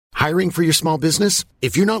Hiring for your small business?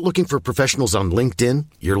 If you're not looking for professionals on LinkedIn,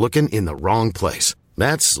 you're looking in the wrong place.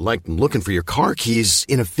 That's like looking for your car keys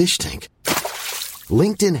in a fish tank.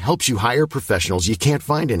 LinkedIn helps you hire professionals you can't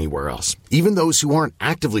find anywhere else, even those who aren't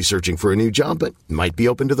actively searching for a new job but might be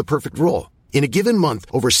open to the perfect role. In a given month,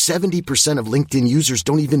 over 70% of LinkedIn users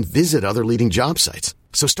don't even visit other leading job sites.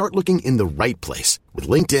 So start looking in the right place. With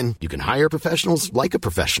LinkedIn, you can hire professionals like a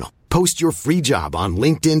professional. Post your free job on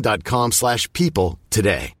linkedin.com/people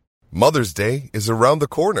today. Mother's Day is around the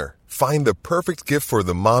corner. Find the perfect gift for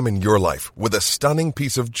the mom in your life with a stunning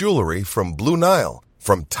piece of jewelry from Blue Nile.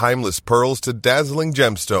 From timeless pearls to dazzling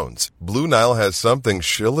gemstones, Blue Nile has something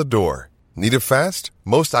she'll adore. Need it fast?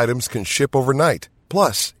 Most items can ship overnight.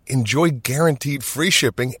 Plus, enjoy guaranteed free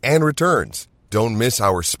shipping and returns. Don't miss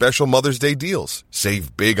our special Mother's Day deals.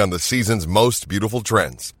 Save big on the season's most beautiful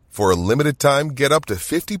trends. For a limited time, get up to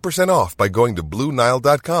 50% off by going to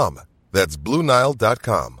BlueNile.com. That's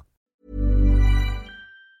BlueNile.com.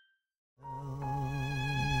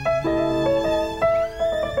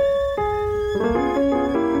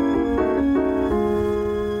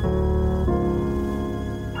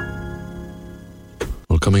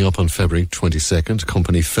 Coming up on February 22nd,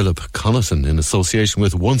 company Philip Connaughton, in association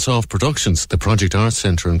with Once Off Productions, the Project Arts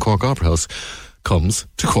Centre in Cork Opera House, comes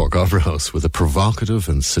to Cork Opera House with a provocative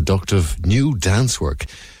and seductive new dance work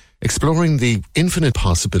exploring the infinite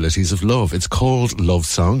possibilities of love. It's called Love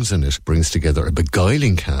Songs, and it brings together a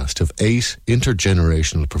beguiling cast of 8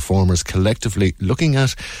 intergenerational performers collectively looking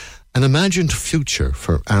at an imagined future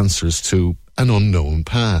for answers to an unknown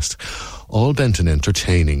past, all bent in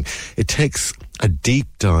entertaining. It takes a deep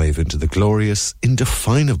dive into the glorious,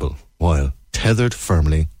 indefinable, while tethered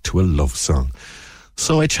firmly to a love song.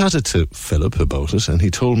 So I chatted to Philip about it, and he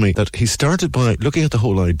told me that he started by looking at the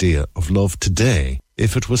whole idea of love today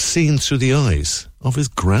if it was seen through the eyes of his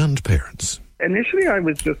grandparents. Initially, I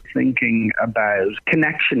was just thinking about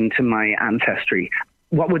connection to my ancestry.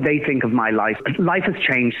 What would they think of my life? Life has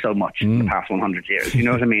changed so much in the past 100 years. You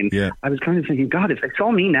know what I mean? Yeah. I was kind of thinking, God, if they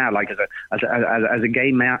saw me now, like as a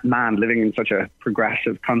gay man living in such a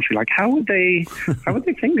progressive country, like how would they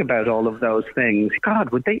think about all of those things? God,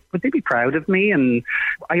 would they be proud of me? And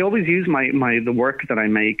I always use the work that I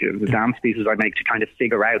make, the dance pieces I make, to kind of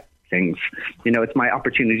figure out things. You know, it's my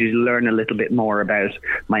opportunity to learn a little bit more about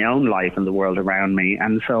my own life and the world around me.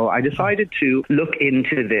 And so I decided to look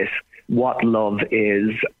into this, what love is,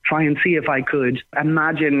 try and see if I could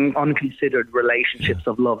imagine unconsidered relationships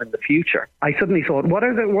of love in the future. I suddenly thought, what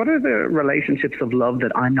are the relationships of love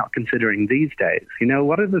that I'm not considering these days? You know,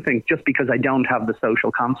 what are the things, just because I don't have the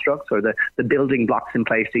social constructs or the building blocks in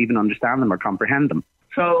place to even understand them or comprehend them?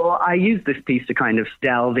 So I used this piece to kind of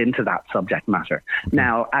delve into that subject matter.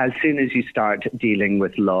 Now, as soon as you start dealing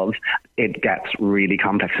with love, it gets really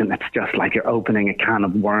complex, and it's just like you're opening a can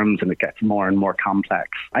of worms, and it gets more and more complex.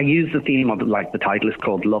 I use the theme of, like, the title is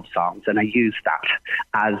called Love Songs, and I use that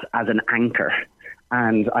as an anchor.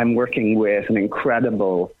 And I'm working with an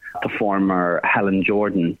incredible performer, Helen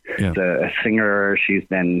Jordan, the singer. She's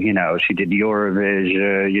been, she did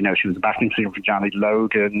Eurovision, she was a backing singer for Johnny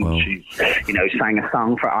Logan. Wow. She's, sang a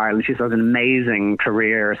song for Ireland. She's had an amazing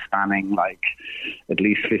career spanning like at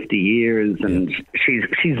least 50 years. And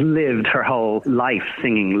she's lived her whole life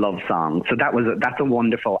singing love songs. So that's a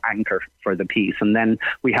wonderful anchor for the piece. And then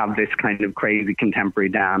we have this kind of crazy contemporary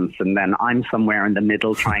dance. And then I'm somewhere in the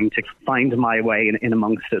middle trying to find my way in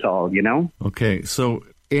amongst it all, Okay, so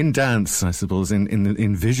in dance, I suppose,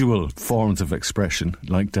 in visual forms of expression,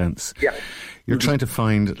 like dance, you're trying to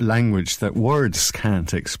find language that words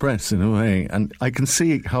can't express in a way. And I can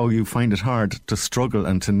see how you find it hard to struggle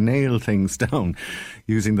and to nail things down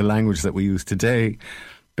using the language that we use today,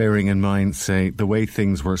 bearing in mind, say, the way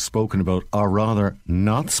things were spoken about, or rather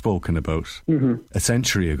not spoken about a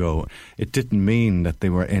century ago. It didn't mean that they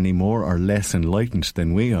were any more or less enlightened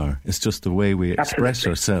than we are. It's just the way we express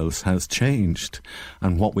ourselves has changed.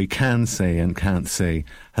 And what we can say and can't say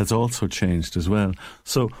has also changed as well.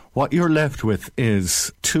 So what you're left with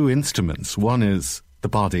is 2 instruments. One is the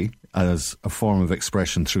body as a form of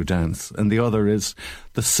expression through dance, and the other is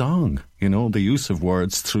the song, the use of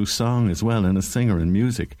words through song as well, and a singer and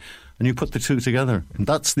music. And you put the 2 together, and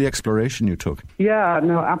that's the exploration you took. Yeah,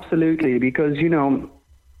 no, absolutely, because,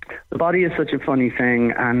 the body is such a funny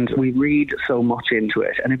thing, and we read so much into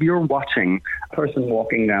it. And if you're watching a person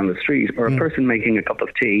walking down the street, or a person making a cup of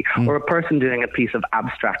tea, or a person doing a piece of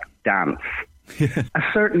abstract dance, a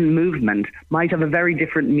certain movement might have a very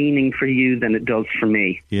different meaning for you than it does for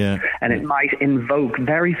me. Yeah. And it might invoke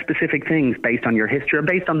very specific things based on your history or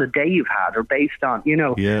based on the day you've had or based on,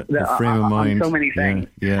 the frame of mind. On so many things.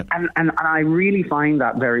 Yeah. And I really find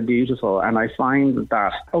that very beautiful. And I find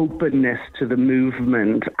that openness to the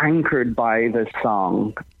movement anchored by the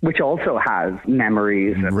song, which also has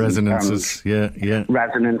memories. Resonances.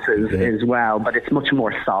 Resonances as well, but it's much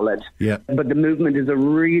more solid. Yeah. But the movement is a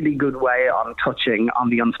really good way on touching on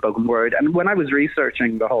the unspoken word. And when I was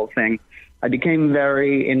researching the whole thing, I became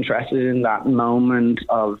very interested in that moment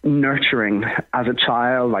of nurturing as a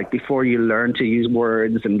child, like before you learn to use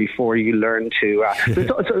words and before you learn to...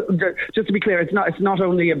 so just to be clear, it's not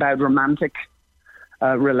only about romantic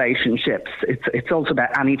relationships. It's also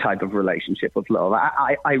about any type of relationship with love.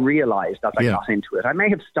 I realized as I got into it, I may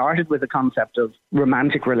have started with the concept of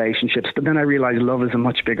romantic relationships, but then I realized love is a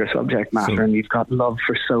much bigger subject matter, and you've got love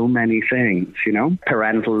for so many things,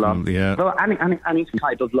 parental love. Well, any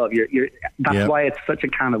type of love. That's why it's such a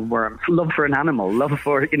can of worms. Love for an animal, love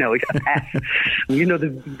for, a pet.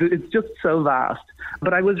 It's just so vast.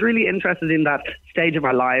 But I was really interested in that stage of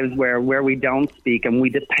our lives where we don't speak and we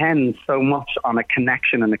depend so much on a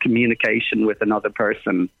connection and a communication with another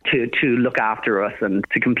person to look after us and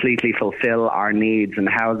to completely fulfill our needs, and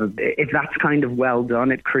how if that's kind of well done,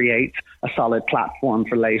 it creates a solid platform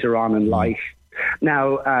for later on in life.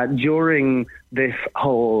 Now, during this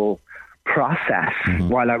whole process,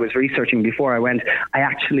 while I was researching before I went, I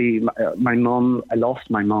lost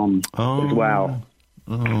my mum as well.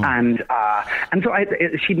 And so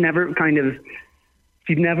she'd never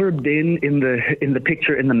been in the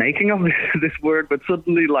picture, in the making of this word, but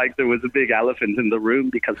suddenly there was a big elephant in the room,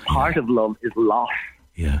 because part of love is loss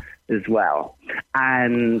as well.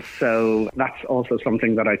 And so that's also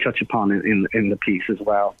something that I touch upon in the piece as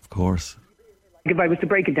well. Of course. If I was to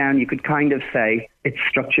break it down, you could kind of say it's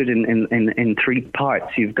structured in three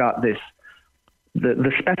parts. You've got this,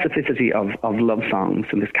 the specificity of love songs,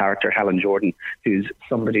 and this character, Helen Jordan, who's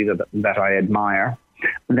somebody that I admire.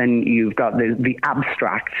 And then you've got the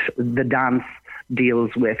abstract. The dance deals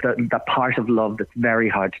with the part of love that's very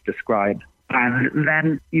hard to describe. And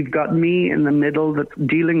then you've got me in the middle that's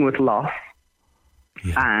dealing with loss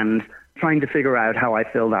and trying to figure out how I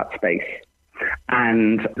fill that space.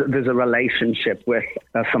 And there's a relationship with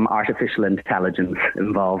some artificial intelligence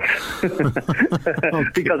involved.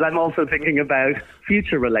 Because I'm also thinking about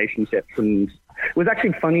future relationships. And it was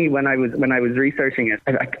actually funny when I was researching it,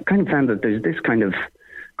 I kind of found that there's this kind of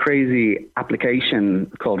crazy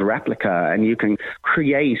application called Replica, and you can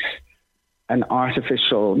create an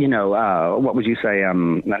artificial, what would you say,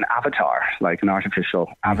 an avatar, like an artificial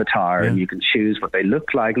avatar, and you can choose what they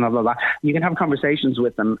look like and blah, blah, blah. You can have conversations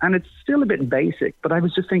with them, and it's still a bit basic, but I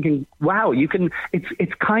was just thinking, wow,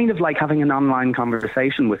 it's kind of like having an online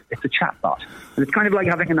conversation it's a chatbot, and it's kind of like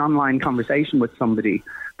having an online conversation with somebody,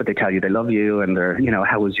 but they tell you they love you, and they're,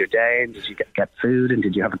 how was your day, and did you get food, and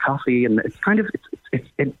did you have a coffee, and it's kind of,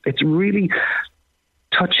 it's really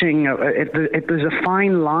touching. There's a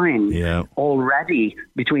fine line already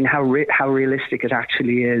between how realistic it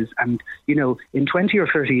actually is, and in 20 or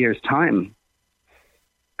 30 years' time,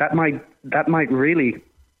 that might really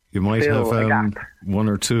you might fill have one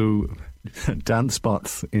or two dance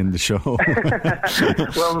spots in the show.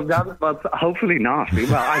 Well, dance spots, hopefully not.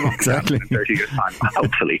 Well, I'm not exactly in 30 years' time,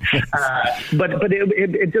 hopefully. But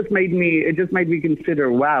it just made me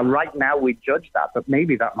consider, wow, right now we judge that, but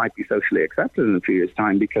maybe that might be socially accepted in a few years'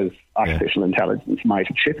 time, because artificial intelligence might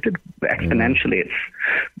have shifted exponentially.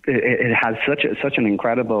 It has such an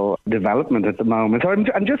incredible development at the moment. So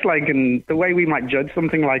I'm just in the way we might judge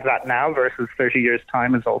something like that now versus 30 years'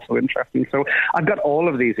 time is also interesting. So I've got all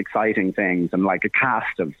of these exciting things, and a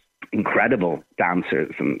cast of incredible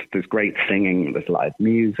dancers, and there's great singing, there's live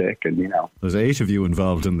music, and there's 8 of you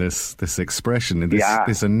involved in this expression, in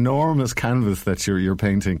this enormous canvas that you're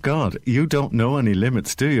painting. God, you don't know any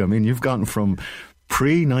limits, do you? I mean, you've gone from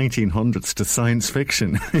pre-1900s to science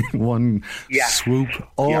fiction in one swoop,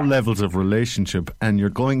 all levels of relationship, and you're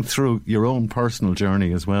going through your own personal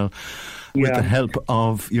journey as well, with the help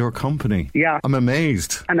of your company. Yeah. I'm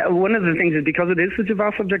amazed. And one of the things is, because it is such a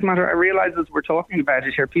vast subject matter, I realise as we're talking about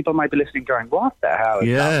it here, people might be listening going, what the hell is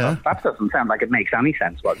that? That doesn't sound like it makes any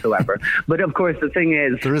sense whatsoever. But of course, the thing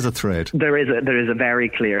is, there is a thread. There is a very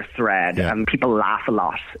clear thread, and people laugh a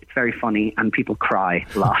lot. It's very funny, and people cry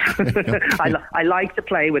a lot. I like to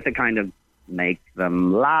play with the kind of make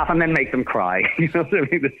them laugh, and then make them cry. You know what I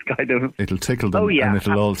mean? This kind of... It'll tickle them, and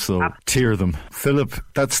it'll also tear them. Philip,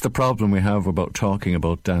 that's the problem we have about talking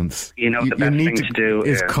about dance. You know, the best thing to do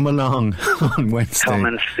is come along on Wednesday. Come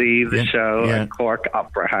and see the show at Cork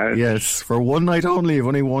Opera House. Yes, for one night only. You've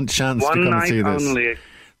only one chance to come and see this. One night only.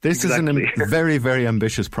 This is a very, very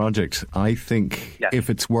ambitious project. I think if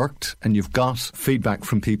it's worked and you've got feedback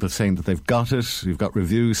from people saying that they've got it, you've got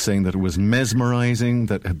reviews saying that it was mesmerising,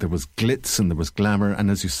 that there was glitz and there was glamour, and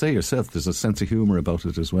as you say yourself, there's a sense of humour about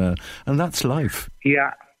it as well. And that's life.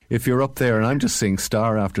 Yeah. If you're up there, and I'm just seeing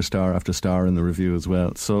star after star after star in the review as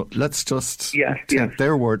well. So let's just take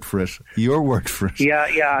their word for it, your word for it.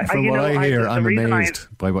 Yeah. From what I hear, I'm amazed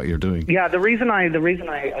by what you're doing. Yeah, the reason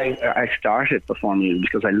I started performing is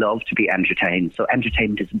because I love to be entertained. So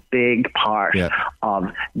entertainment is a big part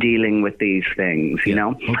of dealing with these things, you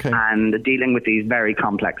know, and dealing with these very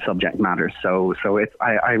complex subject matters. So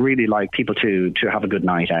I really like people to have a good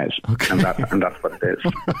night out, and that's what it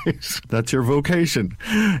is. Right. That's your vocation.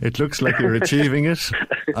 It looks like you're achieving it.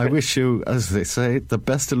 I wish you, as they say, the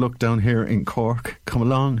best of luck down here in Cork. Come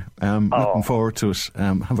along. Looking forward to it.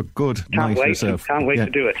 Have a good night yourself. Can't wait to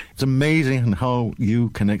do it. It's amazing how you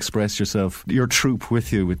can express yourself, your troupe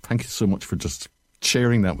with you. Thank you so much for just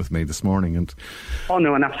sharing that with me this morning. And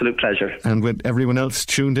an absolute pleasure. And with everyone else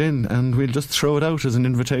tuned in, and we'll just throw it out as an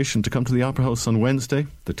invitation to come to the Opera House on Wednesday,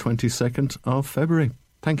 the 22nd of February.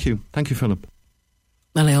 Thank you, Philip.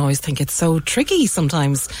 Well, I always think it's so tricky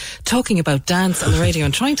sometimes talking about dance on the radio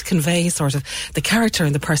and trying to convey sort of the character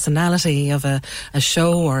and the personality of a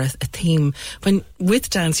show or a theme. When with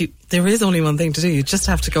dance, there is only one thing to do. You just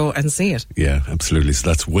have to go and see it. Yeah, absolutely. So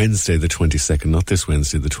that's Wednesday the 22nd, not this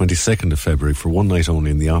Wednesday, the 22nd of February, for one night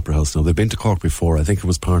only in the Opera House. Now, they've been to Cork before. I think it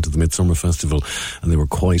was part of the Midsummer Festival, and they were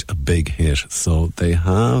quite a big hit. So they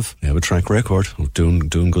have a track record of doing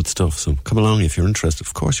good stuff. So come along if you're interested.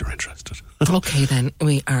 Of course you're interested. Okay, then.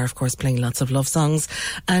 We are, of course, playing lots of love songs.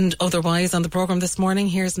 And otherwise, on the programme this morning,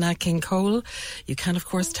 here's Nat King Cole. You can, of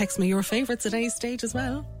course, text me your favourites at today's stage as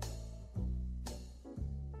well.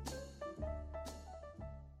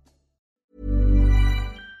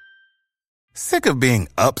 Sick of being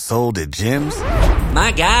upsold at gyms?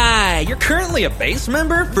 My guy, you're currently a base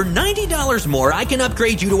member. For $90 more, I can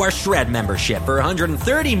upgrade you to our Shred membership. For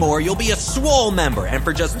 $130 more, you'll be a Swole member. And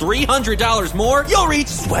for just $300 more, you'll reach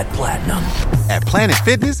Sweat Platinum. At Planet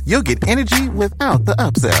Fitness, you'll get energy without the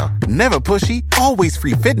upsell. Never pushy, always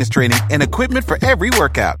free fitness training and equipment for every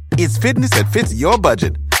workout. It's fitness that fits your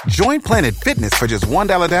budget. Join Planet Fitness for just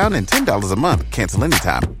 $1 down and $10 a month. Cancel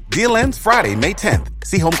anytime. Deal ends Friday, May 10th.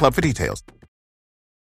 See Home Club for details.